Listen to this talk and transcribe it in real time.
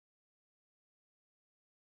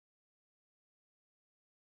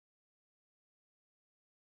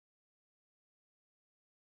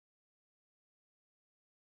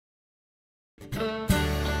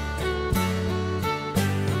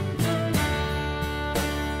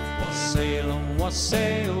Wassail and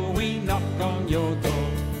wassail, we knock on your door.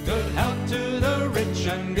 Good health to the rich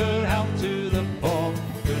and good health to the poor.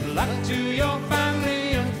 Good luck to your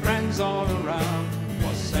family and friends all around.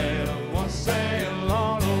 Wassail and wassail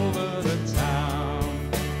all over the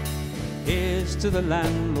town. Here's to the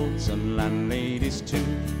landlords and landladies too.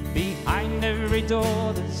 Behind every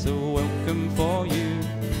door there's a welcome for you.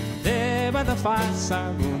 There by the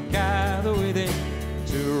fireside we'll gather within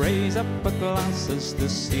to raise up a glass as the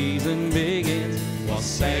season begins.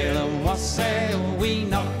 Wassail and wassail, we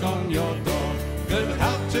knock on your door. Good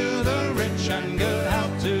health to the rich and good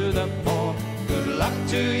health to the poor. Good luck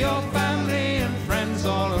to your family and friends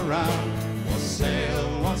all around.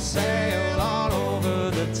 Wassail, wassail all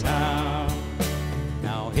over the town.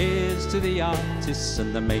 Now here's to the artists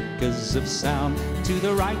and the makers of sound, to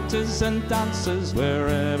the writers and dancers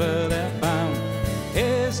wherever they're found.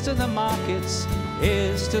 Here's to the markets,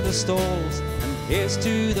 here's to the stalls, and here's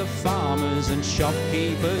to the farmers and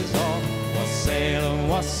shopkeepers all. Wassail and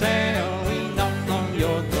wassail, we knock on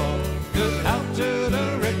your door. Good health to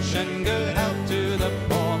the rich and good health to the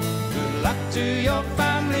poor. Good luck to your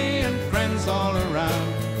family and friends all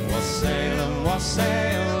around. Wassail and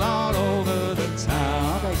wassail all over the town.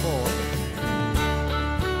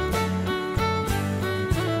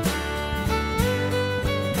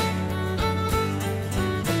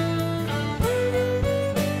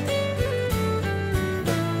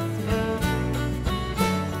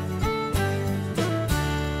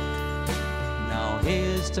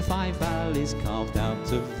 To 5 valleys carved out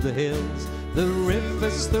of the hills, the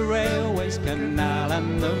rivers, the railways, canal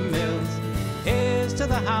and the mills. Here's to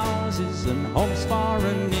the houses and homes far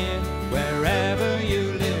and near. Wherever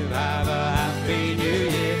you live, have a happy new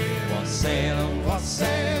year. Wassail and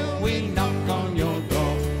wassail, we knock on your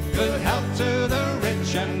door. Good health to the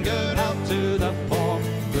rich and good health to the poor.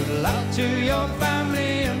 Good luck to your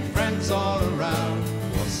family and friends all around.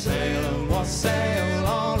 Wassail and wassail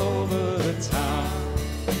all over the town.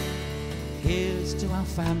 Here's to our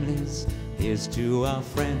families, here's to our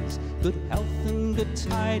friends. Good health and good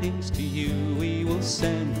tidings to you we will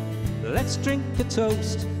send. Let's drink a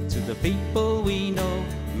toast to the people we know.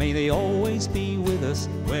 May they always be with us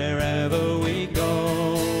wherever we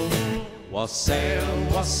go. Wassail,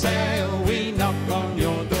 wassail, we knock on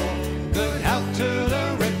your door. Good health to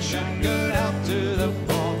the rich and good health to the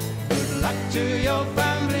poor. Good luck to your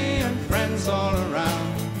family and friends all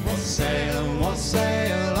around. Wassail and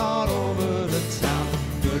wassail all over the town.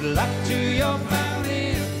 Good luck to your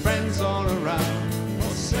family and friends all around.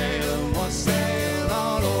 Wassail and wassail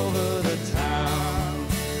all over the town.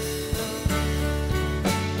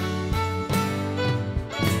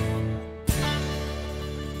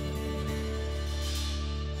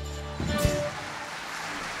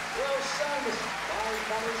 Well sung by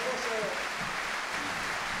Families Wassail.